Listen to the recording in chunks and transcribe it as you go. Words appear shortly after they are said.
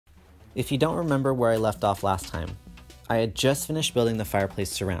If you don't remember where I left off last time, I had just finished building the fireplace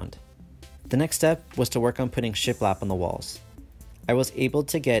surround. The next step was to work on putting shiplap on the walls. I was able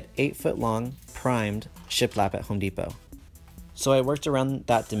to get 8-foot long, primed shiplap at Home Depot, so I worked around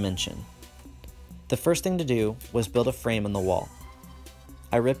that dimension. The first thing to do was build a frame on the wall.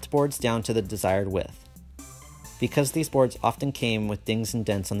 I ripped boards down to the desired width. Because these boards often came with dings and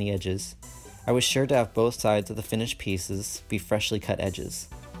dents on the edges, I was sure to have both sides of the finished pieces be freshly cut edges.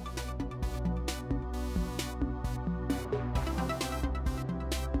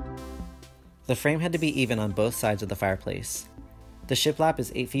 The frame had to be even on both sides of the fireplace. The shiplap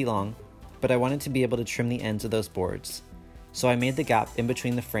is 8 feet long, but I wanted to be able to trim the ends of those boards, so I made the gap in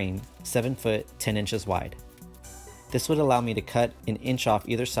between the frame 7 foot 10 inches wide. This would allow me to cut an inch off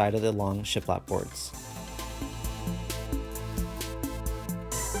either side of the long shiplap boards.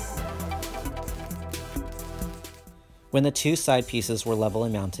 When the two side pieces were level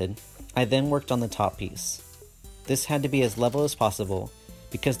and mounted, I then worked on the top piece. This had to be as level as possible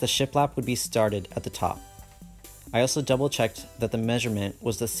because the shiplap would be started at the top. I also double checked that the measurement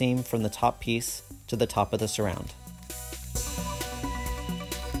was the same from the top piece to the top of the surround.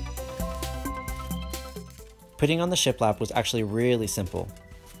 Putting on the shiplap was actually really simple.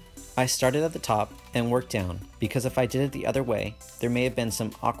 I started at the top and worked down because if I did it the other way, there may have been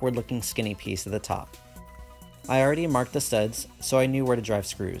some awkward looking skinny piece at the top. I already marked the studs, so I knew where to drive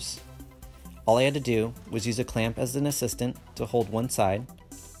screws. All I had to do was use a clamp as an assistant to hold one side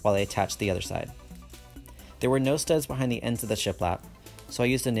while I attached the other side. There were no studs behind the ends of the shiplap, so I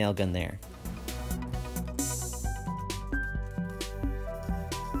used a nail gun there.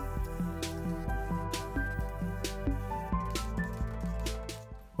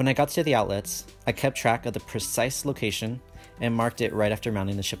 When I got to the outlets, I kept track of the precise location and marked it right after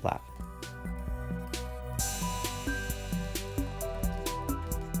mounting the shiplap.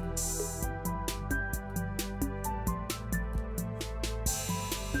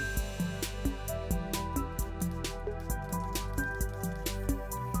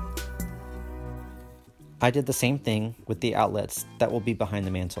 I did the same thing with the outlets that will be behind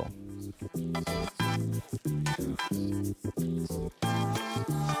the mantle.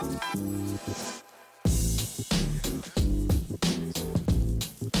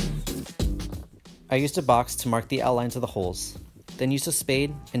 I used a box to mark the outlines of the holes, then used a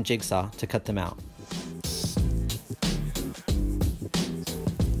spade and jigsaw to cut them out.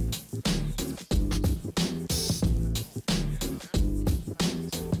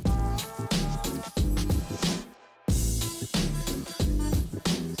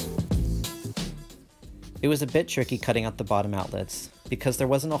 It was a bit tricky cutting out the bottom outlets because there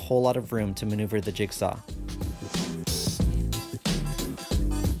wasn't a whole lot of room to maneuver the jigsaw.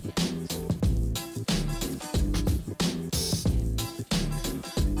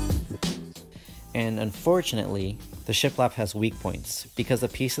 And unfortunately, the shiplap has weak points because a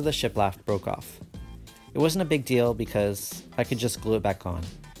piece of the shiplap broke off. It wasn't a big deal because I could just glue it back on,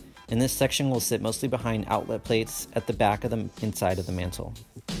 and this section will sit mostly behind outlet plates at the back of the inside of the mantle.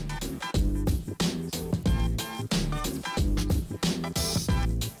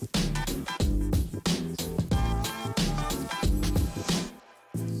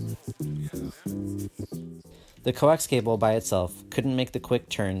 The coax cable by itself couldn't make the quick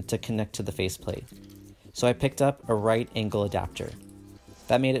turn to connect to the faceplate, so I picked up a right angle adapter.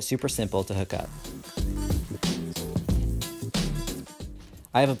 That made it super simple to hook up.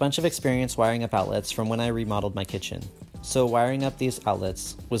 I have a bunch of experience wiring up outlets from when I remodeled my kitchen, so wiring up these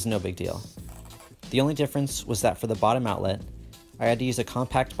outlets was no big deal. The only difference was that for the bottom outlet, I had to use a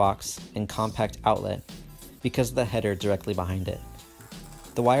compact box and compact outlet because of the header directly behind it.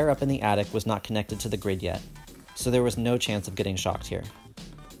 The wire up in the attic was not connected to the grid yet, so there was no chance of getting shocked here.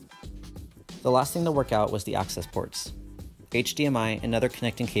 The last thing to work out was the access ports. HDMI and other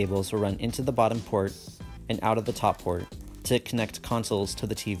connecting cables were run into the bottom port and out of the top port to connect consoles to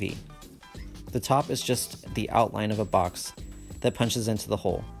the TV. The top is just the outline of a box that punches into the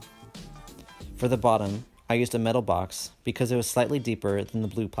hole. For the bottom, I used a metal box because it was slightly deeper than the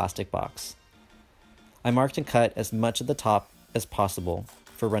blue plastic box. I marked and cut as much of the top as possible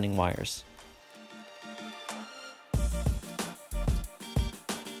for running wires.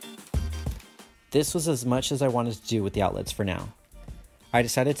 This was as much as I wanted to do with the outlets for now. I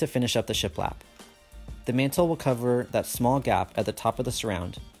decided to finish up the shiplap. The mantle will cover that small gap at the top of the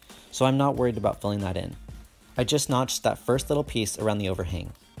surround, so I'm not worried about filling that in. I just notched that first little piece around the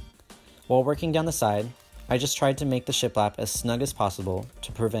overhang. While working down the side, I just tried to make the shiplap as snug as possible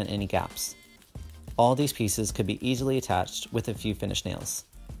to prevent any gaps. All these pieces could be easily attached with a few finished nails.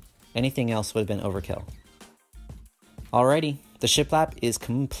 Anything else would have been overkill. Alrighty, The shiplap is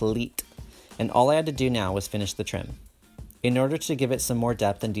complete, and all I had to do now was finish the trim. In order to give it some more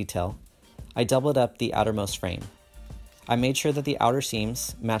depth and detail, I doubled up the outermost frame. I made sure that the outer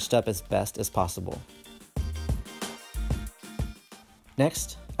seams matched up as best as possible.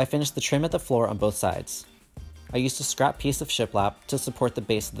 Next, I finished the trim at the floor on both sides. I used a scrap piece of shiplap to support the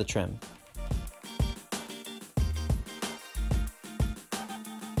base of the trim.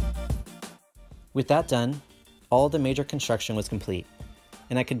 With that done, all of the major construction was complete,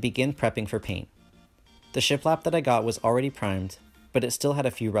 and I could begin prepping for paint. The shiplap that I got was already primed, but it still had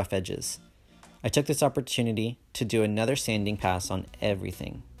a few rough edges. I took this opportunity to do another sanding pass on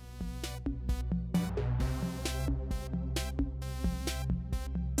everything.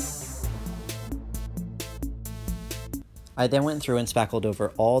 I then went through and spackled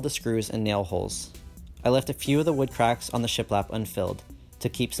over all the screws and nail holes. I left a few of the wood cracks on the shiplap unfilled to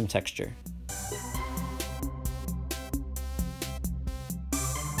keep some texture.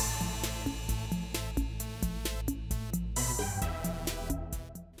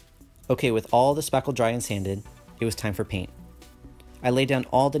 Okay, with all the spackle dry and sanded, it was time for paint. I laid down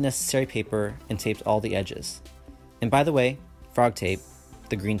all the necessary paper and taped all the edges. And by the way, frog tape,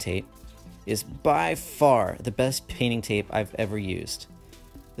 the green tape, is by far the best painting tape I've ever used.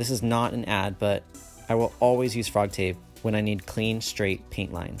 This is not an ad, but I will always use frog tape when I need clean, straight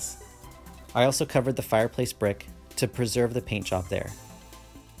paint lines. I also covered the fireplace brick to preserve the paint job there.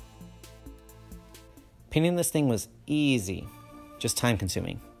 Painting this thing was easy, just time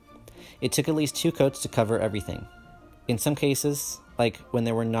consuming. It took at least 2 coats to cover everything. In some cases, like when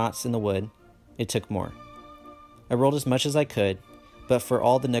there were knots in the wood, it took more. I rolled as much as I could, but for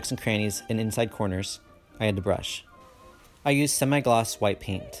all the nooks and crannies and inside corners, I had to brush. I used semi-gloss white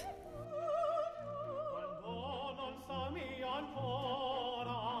paint.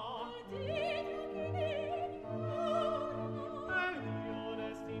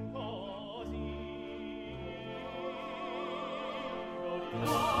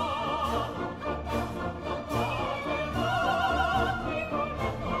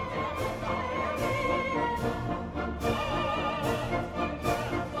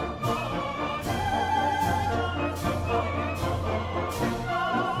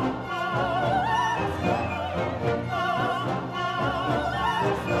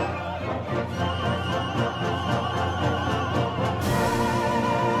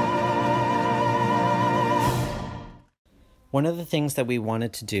 One of the things that we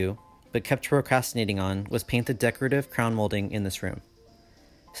wanted to do, but kept procrastinating on, was paint the decorative crown molding in this room.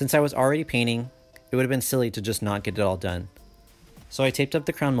 Since I was already painting, it would have been silly to just not get it all done. So I taped up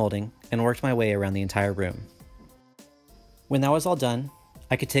the crown molding and worked my way around the entire room. When that was all done,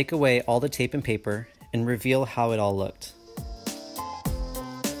 I could take away all the tape and paper and reveal how it all looked.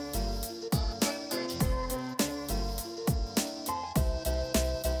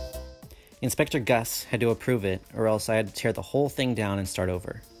 Inspector Gus had to approve it, or else I had to tear the whole thing down and start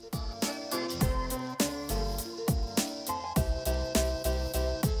over.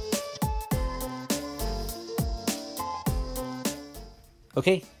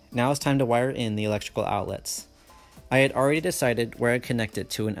 Okay, now it's time to wire in the electrical outlets. I had already decided where I'd connect it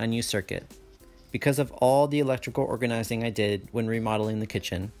to an unused circuit. Because of all the electrical organizing I did when remodeling the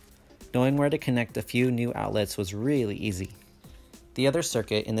kitchen, knowing where to connect a few new outlets was really easy. The other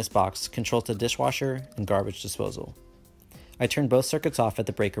circuit in this box controls the dishwasher and garbage disposal. I turned both circuits off at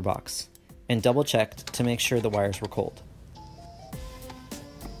the breaker box and double checked to make sure the wires were cold.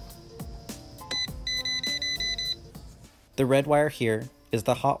 The red wire here is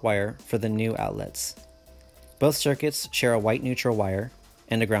the hot wire for the new outlets. Both circuits share a white neutral wire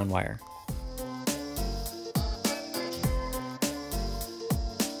and a ground wire.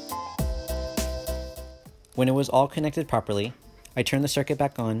 When it was all connected properly, I turned the circuit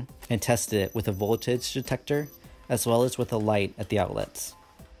back on and tested it with a voltage detector as well as with a light at the outlets.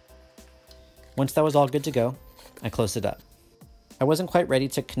 Once that was all good to go, I closed it up. I wasn't quite ready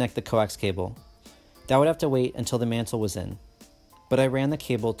to connect the coax cable. That would have to wait until the mantle was in, but I ran the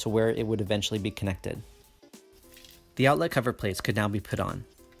cable to where it would eventually be connected. The outlet cover plates could now be put on.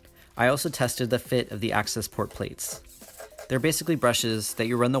 I also tested the fit of the access port plates. They're basically brushes that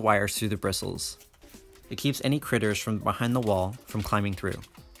you run the wires through the bristles. It keeps any critters from behind the wall from climbing through.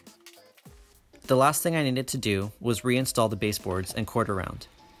 The last thing I needed to do was reinstall the baseboards and quarter round.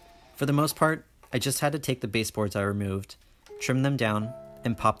 For the most part, I just had to take the baseboards I removed, trim them down,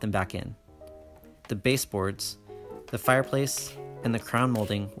 and pop them back in. The baseboards, the fireplace, and the crown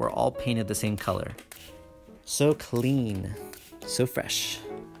molding were all painted the same color. So clean, so fresh.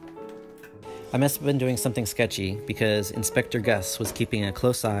 I must have been doing something sketchy because Inspector Gus was keeping a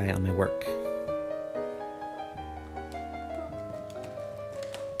close eye on my work.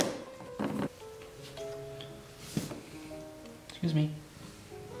 Excuse me.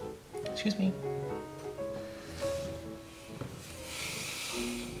 Excuse me.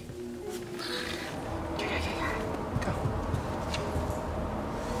 Go.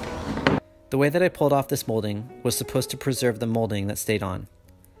 The way that I pulled off this molding was supposed to preserve the molding that stayed on.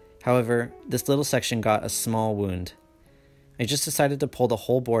 However, this little section got a small wound. I just decided to pull the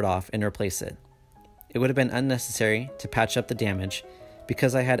whole board off and replace it. It would have been unnecessary to patch up the damage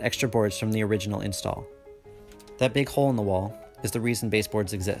because I had extra boards from the original install. That big hole in the wall is the reason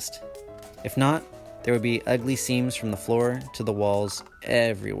baseboards exist. If not, there would be ugly seams from the floor to the walls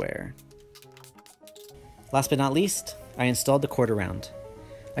everywhere. Last but not least, I installed the quarter round.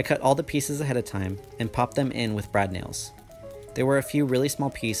 I cut all the pieces ahead of time and popped them in with brad nails. There were a few really small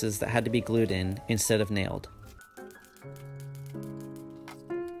pieces that had to be glued in instead of nailed.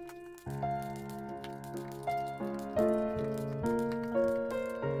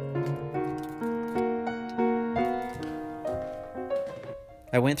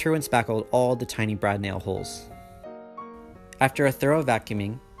 I went through and spackled all the tiny brad nail holes. After a thorough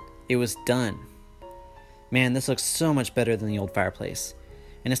vacuuming, it was done. Man, this looks so much better than the old fireplace,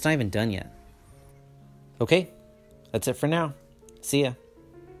 and it's not even done yet. Okay, that's it for now. See ya.